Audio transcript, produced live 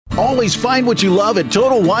Always find what you love at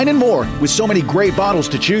Total Wine & More. With so many great bottles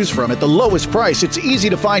to choose from at the lowest price, it's easy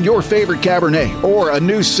to find your favorite Cabernet or a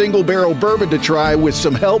new single-barrel bourbon to try with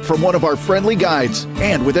some help from one of our friendly guides.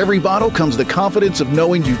 And with every bottle comes the confidence of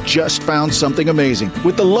knowing you just found something amazing.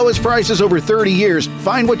 With the lowest prices over 30 years,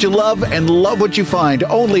 find what you love and love what you find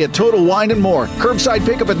only at Total Wine & More. Curbside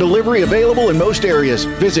pickup and delivery available in most areas.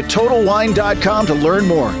 Visit TotalWine.com to learn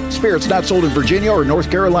more. Spirits not sold in Virginia or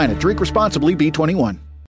North Carolina. Drink responsibly. B21.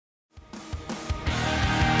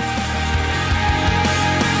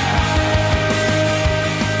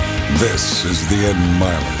 This is the Ed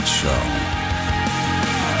Mylett Show.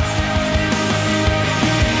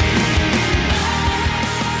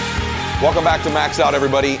 Welcome back to Max Out,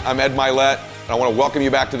 everybody. I'm Ed Mylett, and I want to welcome you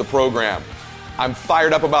back to the program. I'm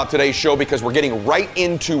fired up about today's show because we're getting right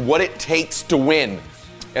into what it takes to win.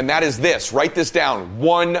 And that is this. Write this down.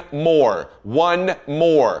 One more.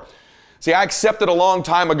 See, I accepted a long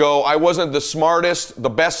time ago I wasn't the smartest, the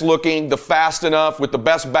best looking, the fast enough, with the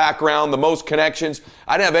best background, the most connections.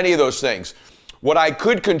 I didn't have any of those things. What I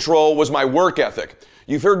could control was my work ethic.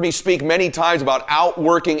 You've heard me speak many times about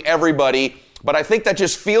outworking everybody, but I think that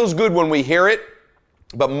just feels good when we hear it,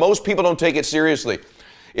 but most people don't take it seriously.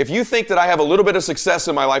 If you think that I have a little bit of success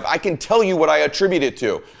in my life, I can tell you what I attribute it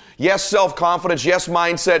to. Yes, self-confidence, yes,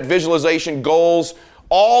 mindset, visualization, goals,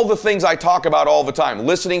 all the things I talk about all the time.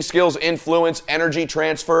 Listening skills, influence, energy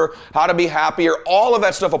transfer, how to be happier, all of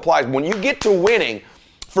that stuff applies. When you get to winning,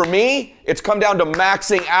 for me, it's come down to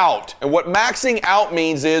maxing out. And what maxing out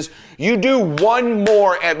means is you do one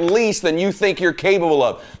more at least than you think you're capable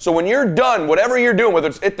of. So when you're done, whatever you're doing, whether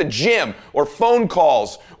it's at the gym or phone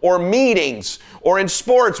calls or meetings or in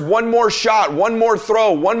sports, one more shot, one more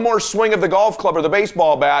throw, one more swing of the golf club or the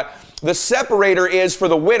baseball bat, the separator is for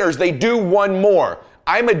the winners, they do one more.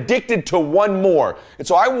 I'm addicted to one more. And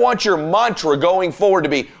so I want your mantra going forward to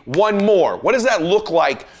be one more. What does that look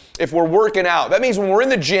like if we're working out? That means when we're in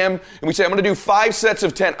the gym and we say, I'm going to do 5 sets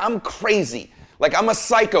of 10, I'm crazy. Like I'm a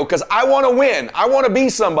psycho because I want to win. I want to be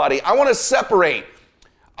somebody. I want to separate.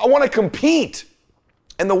 I want to compete.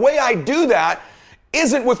 And the way I do that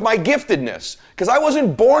isn't with my giftedness, because I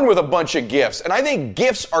wasn't born with a bunch of gifts. And I think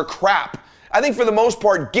gifts are crap. I think for the most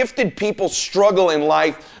part, gifted people struggle in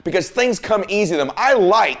life because things come easy to them. I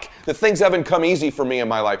like that things haven't come easy for me in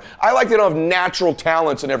my life. I like that I don't have natural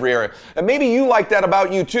talents in every area. And maybe you like that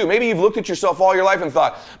about you too. Maybe you've looked at yourself all your life and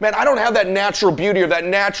thought, man, I don't have that natural beauty or that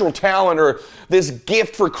natural talent or this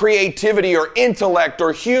gift for creativity or intellect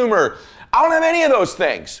or humor. I don't have any of those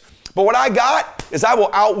things. But what I got is I will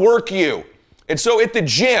outwork you. And so at the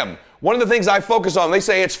gym, one of the things I focus on, they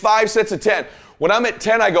say it's 5 sets of 10. When I'm at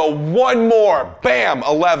 10, I go one more, bam,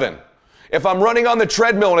 11. If I'm running on the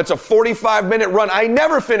treadmill and it's a 45-minute run, I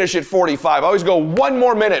never finish at 45. I always go one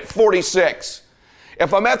more minute, 46.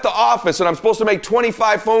 If I'm at the office and I'm supposed to make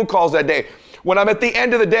 25 phone calls that day, when I'm at the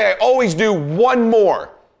end of the day, I always do one more.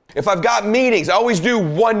 If I've got meetings, I always do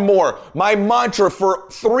one more. My mantra for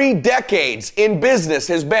 3 decades in business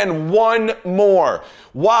has been one more.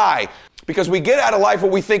 Why? Because we get out of life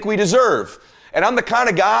what we think we deserve. And I'm the kind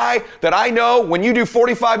of guy that I know when you do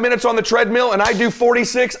 45 minutes on the treadmill and I do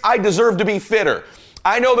 46, I deserve to be fitter.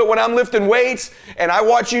 I know that when I'm lifting weights and I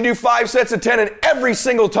watch you do 5 sets of 10 and every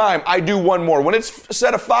single time I do one more. When it's a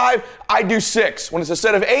set of 5, I do 6. When it's a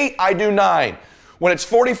set of 8, I do 9. When it's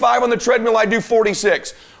 45 on the treadmill, I do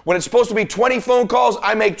 46. When it's supposed to be 20 phone calls,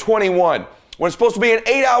 I make 21. When it's supposed to be an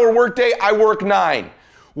 8-hour workday, I work 9.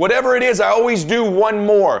 Whatever it is, I always do one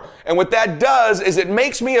more. And what that does is it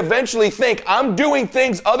makes me eventually think I'm doing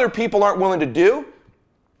things other people aren't willing to do,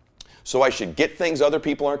 so I should get things other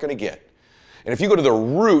people aren't going to get. And if you go to the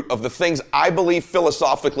root of the things I believe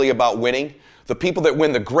philosophically about winning, the people that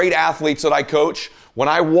win, the great athletes that I coach, when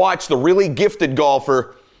I watch the really gifted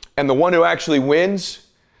golfer and the one who actually wins,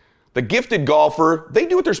 the gifted golfer, they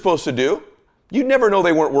do what they're supposed to do. You'd never know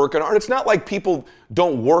they weren't working hard. It's not like people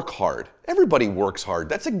don't work hard. Everybody works hard.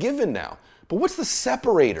 That's a given now. But what's the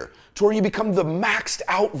separator to where you become the maxed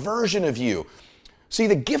out version of you? See,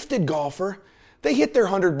 the gifted golfer, they hit their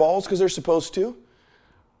 100 balls because they're supposed to.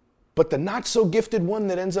 But the not so gifted one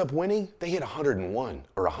that ends up winning, they hit 101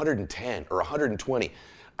 or 110 or 120.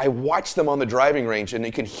 I watch them on the driving range and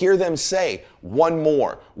you can hear them say, one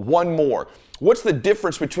more, one more. What's the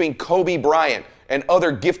difference between Kobe Bryant and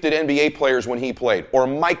other gifted NBA players when he played, or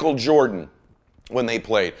Michael Jordan when they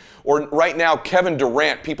played, or right now Kevin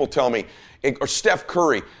Durant, people tell me, or Steph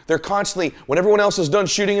Curry? They're constantly, when everyone else is done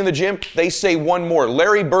shooting in the gym, they say one more.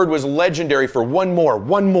 Larry Bird was legendary for one more,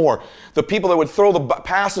 one more. The people that would throw the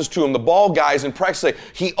passes to him, the ball guys in practice say,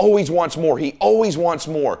 he always wants more, he always wants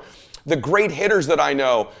more. The great hitters that I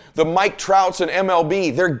know, the Mike Trouts in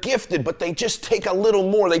MLB, they're gifted, but they just take a little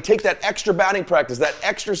more. They take that extra batting practice, that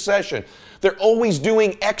extra session. They're always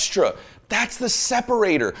doing extra. That's the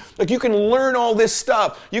separator. Like, you can learn all this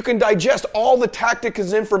stuff. You can digest all the tactics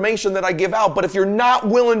and information that I give out, but if you're not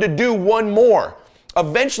willing to do one more,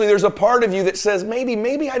 eventually there's a part of you that says,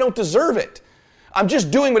 maybe I don't deserve it. I'm just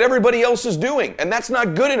doing what everybody else is doing, and that's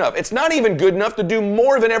not good enough. It's not even good enough to do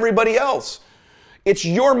more than everybody else. It's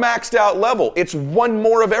your maxed out level. It's one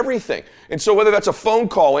more of everything. And so whether that's a phone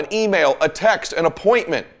call, an email, a text, an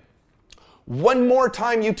appointment, one more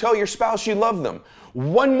time you tell your spouse you love them.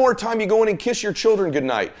 One more time you go in and kiss your children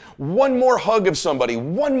goodnight. One more hug of somebody.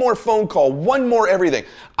 One more phone call. One more everything.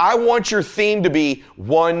 I want your theme to be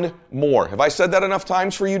one more. Have I said that enough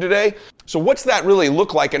times for you today? So what's that really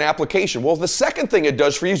look like in application? Well, the second thing it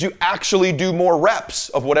does for you is you actually do more reps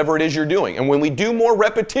of whatever it is you're doing. And when we do more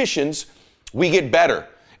repetitions, we get better.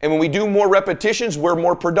 And when we do more repetitions, we're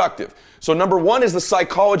more productive. So number one is the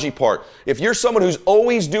psychology part. If you're someone who's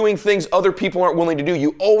always doing things other people aren't willing to do,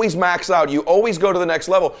 you always max out, you always go to the next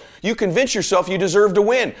level, you convince yourself you deserve to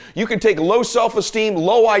win. You can take low self-esteem,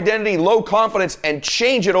 low identity, low confidence, and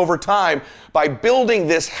change it over time by building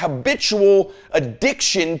this habitual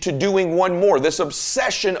addiction to doing one more, this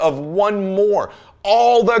obsession of one more.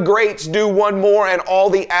 All the greats do one more and all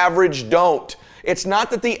the average don't. It's not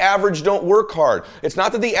that the average don't work hard. It's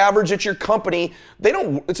not that the average at your company,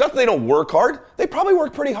 it's not that they don't work hard. They probably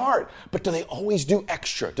work pretty hard. But do they always do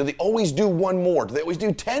extra? Do they always do one more? Do they always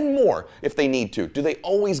do 10 more if they need to? Do they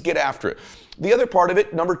always get after it? The other part of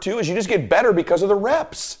it, number two, is you just get better because of the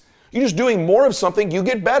reps. You're just doing more of something, you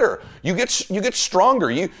get better. You get stronger.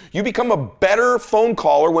 You become a better phone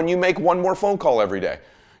caller when you make one more phone call every day.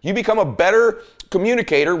 You become a better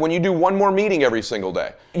communicator when you do one more meeting every single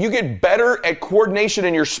day. You get better at coordination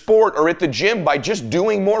in your sport or at the gym by just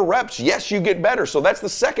doing more reps. Yes, you get better. So that's the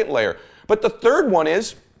second layer. But the third one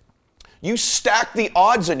is you stack the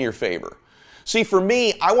odds in your favor. See, for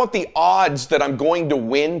me, I want the odds that I'm going to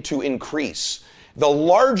win to increase. The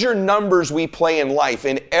larger numbers we play in life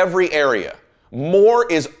in every area,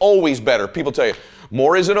 more is always better. People tell you,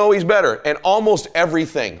 more isn't always better. And almost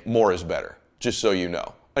everything, more is better, just so you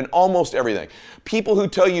know. And almost everything. People who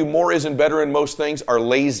tell you more isn't better in most things are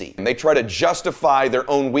lazy, and they try to justify their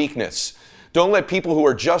own weakness. Don't let people who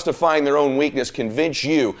are justifying their own weakness convince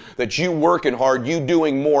you that you working hard, you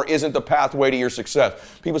doing more isn't the pathway to your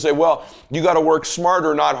success. People say, well, you got to work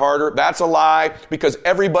smarter, not harder. That's a lie, because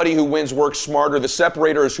everybody who wins works smarter. The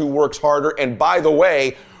separator is who works harder. And by the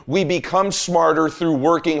way, we become smarter through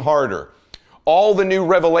working harder. All the new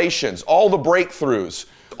revelations, all the breakthroughs,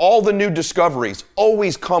 all the new discoveries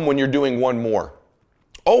always come when you're doing one more.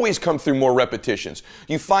 Always come through more repetitions.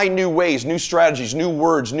 You find new ways, new strategies, new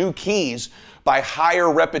words, new keys by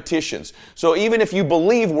higher repetitions. So even if you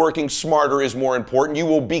believe working smarter is more important, you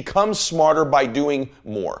will become smarter by doing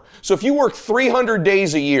more. So if you work 300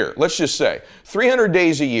 days a year, let's just say 300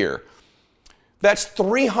 days a year, that's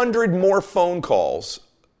 300 more phone calls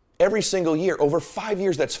every single year. Over 5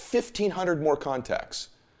 years, that's 1,500 more contacts.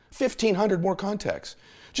 1,500 more contacts.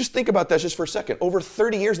 Just think about that just for a second. Over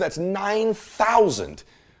 30 years, that's 9,000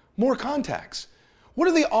 more contacts. What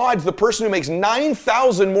are the odds the person who makes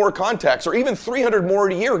 9,000 more contacts or even 300 more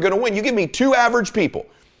a year are going to win? You give me two average people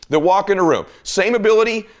that walk in a room. Same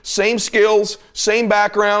ability, same skills, same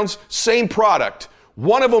backgrounds, same product.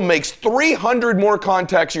 One of them makes 300 more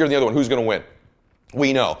contacts a year than the other one. Who's going to win?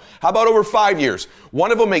 We know. How about over 5 years?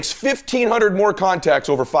 One of them makes 1,500 more contacts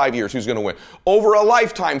over 5 years. Who's going to win? Over a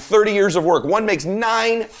lifetime, 30 years of work, one makes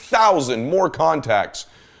 9,000 more contacts.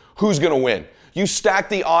 Who's going to win? You stack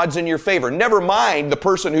the odds in your favor. Never mind the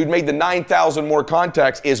person who made the 9,000 more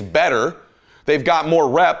contacts is better. They've got more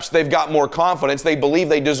reps. They've got more confidence. They believe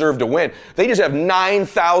they deserve to win. They just have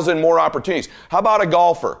 9,000 more opportunities. How about a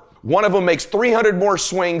golfer? One of them makes 300 more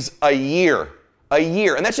swings a year.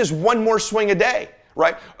 And that's just one more swing a day.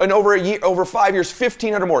 Right? And over 5 years,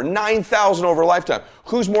 1,500 more, 9,000 over a lifetime.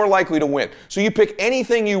 Who's more likely to win? So you pick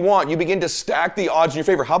anything you want. You begin to stack the odds in your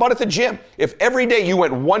favor. How about at the gym? If every day you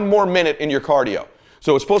went 1 more minute in your cardio,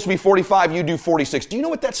 so it's supposed to be 45, you do 46. Do you know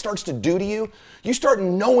what that starts to do to you? You start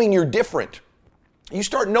knowing you're different. You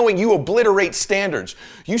start knowing you obliterate standards.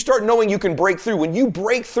 You start knowing you can break through. When you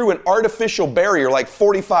break through an artificial barrier like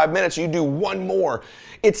 45 minutes, you do one more.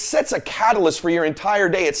 It sets a catalyst for your entire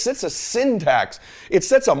day. It sets a syntax. It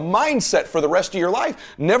sets a mindset for the rest of your life.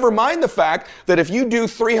 Never mind the fact that if you do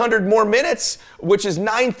 300 more minutes, which is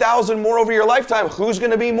 9,000 more over your lifetime, who's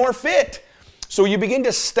going to be more fit? So you begin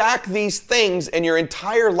to stack these things and your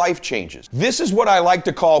entire life changes. This is what I like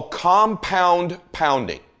to call compound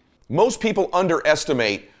pounding. Most people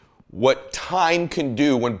underestimate what time can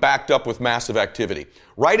do when backed up with massive activity.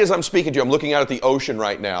 Right as I'm speaking to you, I'm looking out at the ocean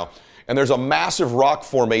right now, and there's a massive rock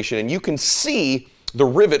formation, and you can see the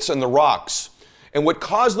rivets in the rocks. And what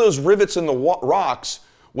caused those rivets in the rocks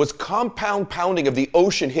was compound pounding of the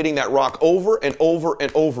ocean hitting that rock over and over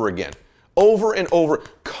and over again. Over and over,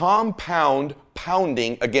 compound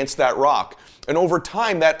pounding against that rock. And over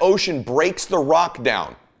time, that ocean breaks the rock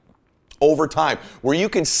down. Over time, where you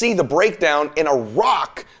can see the breakdown in a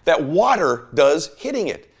rock that water does hitting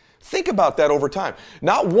it. Think about that over time.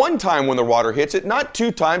 Not one time when the water hits it, not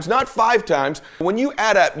 2 times, not 5 times. When you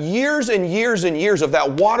add up years and years and years of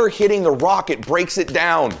that water hitting the rock, it breaks it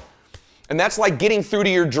down. And that's like getting through to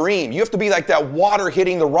your dream. You have to be like that water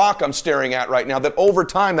hitting the rock I'm staring at right now, that over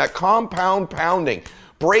time, that compound pounding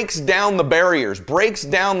breaks down the barriers, breaks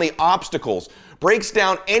down the obstacles, breaks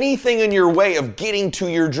down anything in your way of getting to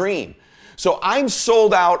your dream. So I'm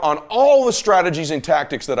sold out on all the strategies and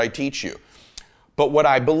tactics that I teach you. But what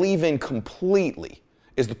I believe in completely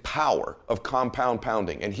is the power of compound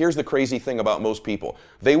pounding. And here's the crazy thing about most people.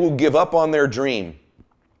 They will give up on their dream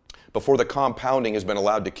before the compounding has been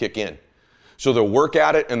allowed to kick in. So they'll work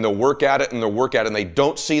at it and they'll work at it and they'll work at it and they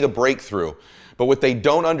don't see the breakthrough. But what they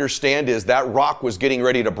don't understand is that rock was getting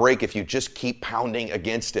ready to break if you just keep pounding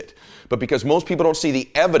against it. But because most people don't see the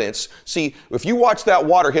evidence, see, if you watch that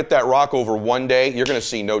water hit that rock over one day, you're going to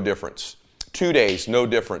see no difference. 2 days, no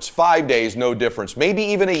difference. 5 days, no difference. Maybe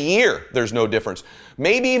even a year, there's no difference.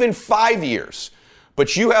 Maybe even 5 years.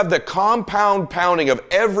 But you have the compound pounding of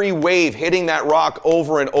every wave hitting that rock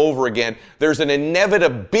over and over again. There's an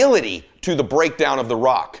inevitability to the breakdown of the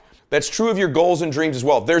rock. That's true of your goals and dreams as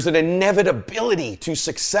well. There's an inevitability to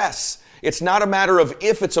success. It's not a matter of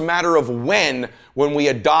if, it's a matter of when we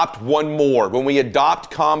adopt one more, when we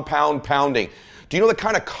adopt compound pounding. Do you know the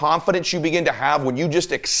kind of confidence you begin to have when you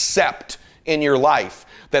just accept in your life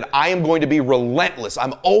that I am going to be relentless,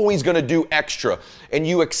 I'm always going to do extra, and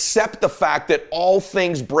you accept the fact that all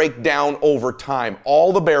things break down over time.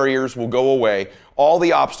 All the barriers will go away, all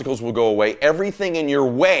the obstacles will go away, everything in your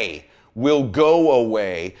way will go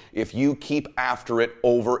away if you keep after it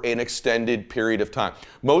over an extended period of time.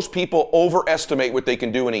 Most people overestimate what they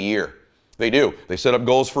can do in a year. They do. They set up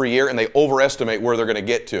goals for a year and they overestimate where they're going to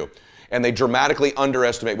get to. And they dramatically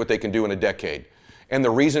underestimate what they can do in a decade. And the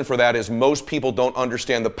reason for that is most people don't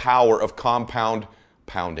understand the power of compound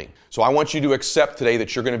pounding. So I want you to accept today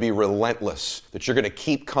that you're going to be relentless, that you're going to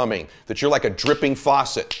keep coming, that you're like a dripping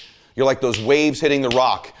faucet. You're like those waves hitting the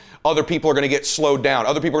rock. Other people are going to get slowed down.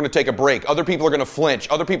 Other people are going to take a break. Other people are going to flinch.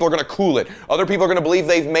 Other people are going to cool it. Other people are going to believe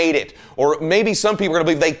they've made it. Or maybe some people are going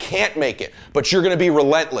to believe they can't make it. But you're going to be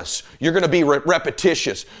relentless. You're going to be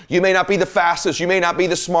repetitious. You may not be the fastest. You may not be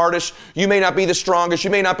the smartest. You may not be the strongest.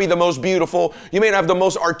 You may not be the most beautiful. You may not have the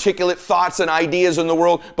most articulate thoughts and ideas in the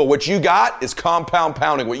world. But what you got is compound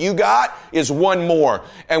pounding. What you got is one more.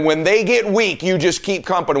 And when they get weak, you just keep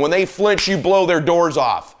company. When they flinch, you blow their doors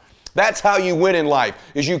off. That's how you win in life,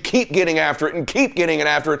 is you keep getting after it and keep getting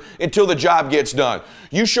after it until the job gets done.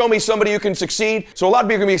 You show me somebody who can succeed. So a lot of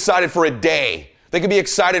people can be excited for a day. They can be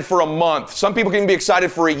excited for a month. Some people can be excited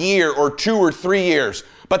for a year or 2 or 3 years.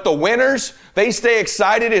 But the winners, they stay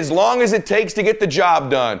excited as long as it takes to get the job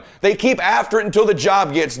done. They keep after it until the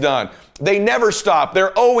job gets done. They never stop.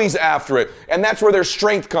 They're always after it. And that's where their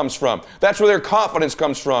strength comes from. That's where their confidence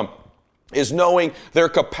comes from, is knowing their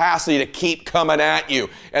capacity to keep coming at you,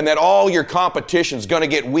 and that all your competition's going to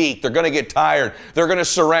get weak. They're going to get tired. They're going to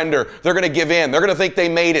surrender. They're going to give in. They're going to think they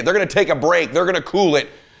made it. They're going to take a break. They're going to cool it.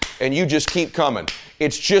 And you just keep coming.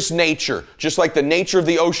 It's just nature. Just like the nature of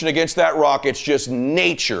the ocean against that rock, it's just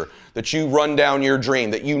nature that you run down your dream,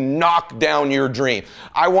 that you knock down your dream.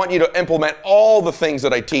 I want you to implement all the things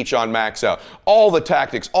that I teach on Max Out, all the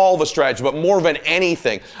tactics, all the strategies, but more than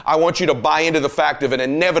anything, I want you to buy into the fact of an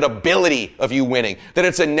inevitability of you winning, that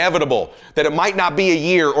it's inevitable, that it might not be a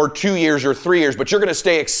year or 2 years or 3 years, but you're going to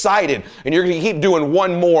stay excited and you're going to keep doing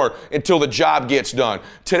one more until the job gets done.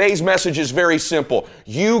 Today's message is very simple.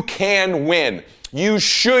 You can win. You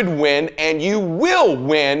should win, and you will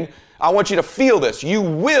win. I want you to feel this. You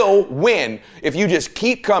will win if you just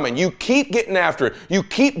keep coming. You keep getting after it. You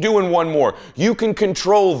keep doing one more. You can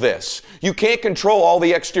control this. You can't control all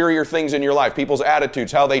the exterior things in your life, people's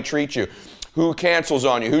attitudes, how they treat you, who cancels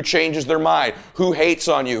on you, who changes their mind, who hates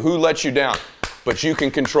on you, who lets you down. But you can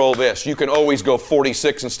control this. You can always go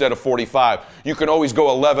 46 instead of 45. You can always go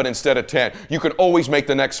 11 instead of 10. You can always make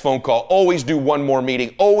the next phone call. Always do one more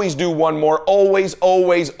meeting. Always do one more. Always,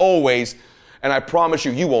 always, always. And I promise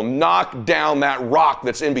you, you will knock down that rock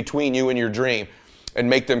that's in between you and your dream. and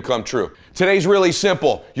make them come true. Today's really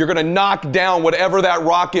simple. You're going to knock down whatever that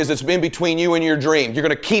rock is that's in between you and your dream. You're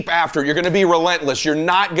going to keep after it. You're going to be relentless. You're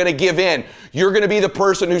not going to give in. You're going to be the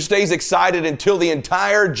person who stays excited until the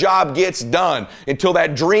entire job gets done, until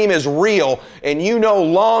that dream is real. And you know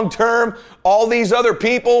long term, all these other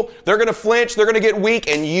people, they're going to flinch, they're going to get weak,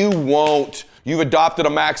 and you won't. You've adopted a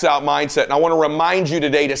max out mindset, and I want to remind you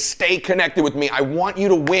today to stay connected with me. I want you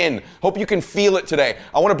to win. Hope you can feel it today.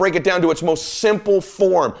 I want to break it down to its most simple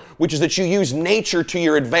form, which is that you use nature to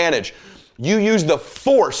your advantage. You use the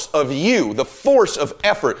force of you, the force of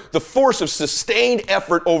effort, the force of sustained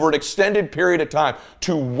effort over an extended period of time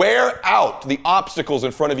to wear out the obstacles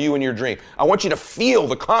in front of you and your dream. I want you to feel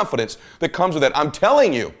the confidence that comes with it. I'm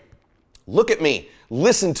telling you, look at me,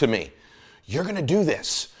 listen to me. You're going to do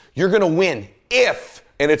this. You're going to win if,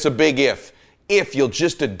 and it's a big if you'll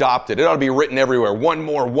just adopt it. It ought to be written everywhere. One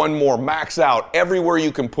more, max out, everywhere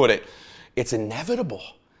you can put it. It's inevitable.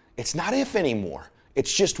 It's not if anymore.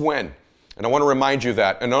 It's just when. And I want to remind you of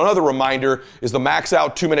that. And another reminder is the max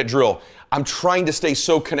out 2-minute drill. I'm trying to stay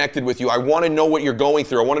so connected with you. I want to know what you're going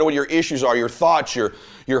through. I want to know what your issues are, your thoughts, your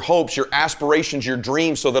hopes, your aspirations, your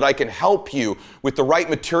dreams, so that I can help you with the right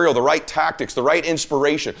material, the right tactics, the right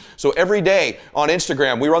inspiration. So every day on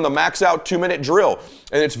Instagram, we run the max out 2-minute drill.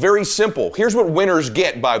 And it's very simple. Here's what winners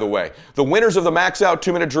get, by the way. The winners of the max out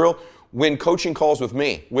 2-minute drill win coaching calls with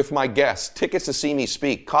me, with my guests, tickets to see me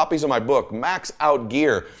speak, copies of my book, max out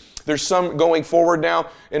gear. There's some going forward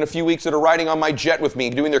now in a few weeks that are riding on my jet with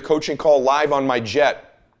me, doing their coaching call live on my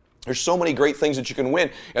jet. There's so many great things that you can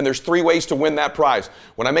win, and there's 3 ways to win that prize.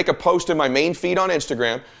 When I make a post in my main feed on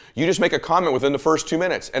Instagram, you just make a comment within the first 2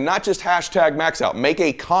 minutes, and not just hashtag max out. Make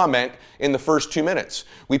a comment in the first 2 minutes.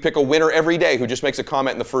 We pick a winner every day who just makes a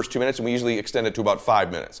comment in the first 2 minutes, and we usually extend it to about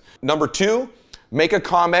 5 minutes. Number 2, make a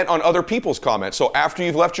comment on other people's comments. So after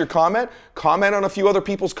you've left your comment on a few other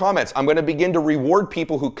people's comments. I'm going to begin to reward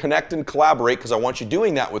people who connect and collaborate, because I want you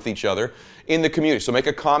doing that with each other in the community. So make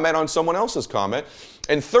a comment on someone else's comment.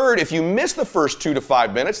 And third, if you miss the first 2 to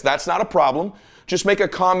 5 minutes, that's not a problem. Just make a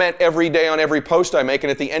comment every day on every post I make,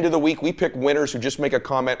 and at the end of the week, we pick winners who just make a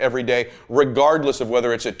comment every day, regardless of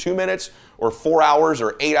whether it's at 2 minutes or 4 hours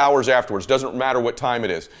or 8 hours afterwards. Doesn't matter what time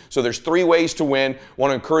it is. So there's 3 ways to win.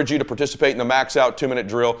 Want to encourage you to participate in the Max Out 2-minute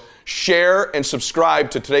drill. Share and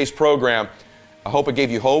subscribe to today's program. I hope it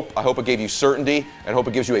gave you hope. I hope it gave you certainty, and I hope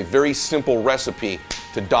it gives you a very simple recipe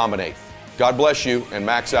to dominate. God bless you, and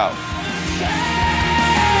Max Out.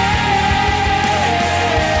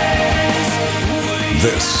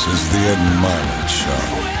 This is the Ed Mylett Show.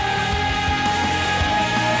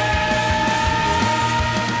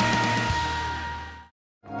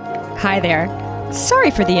 Hi there. Sorry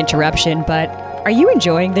for the interruption, but are you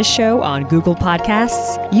enjoying this show on Google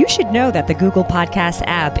Podcasts? You should know that the Google Podcasts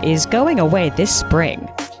app is going away this spring.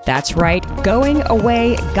 That's right, going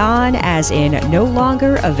away, gone as in no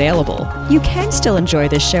longer available. You can still enjoy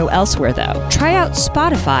this show elsewhere though. Try out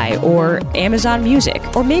Spotify or Amazon Music,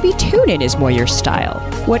 or maybe TuneIn is more your style.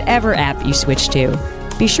 Whatever app you switch to,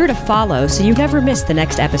 be sure to follow so you never miss the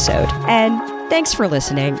next episode. And thanks for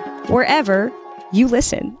listening, wherever you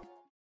listen.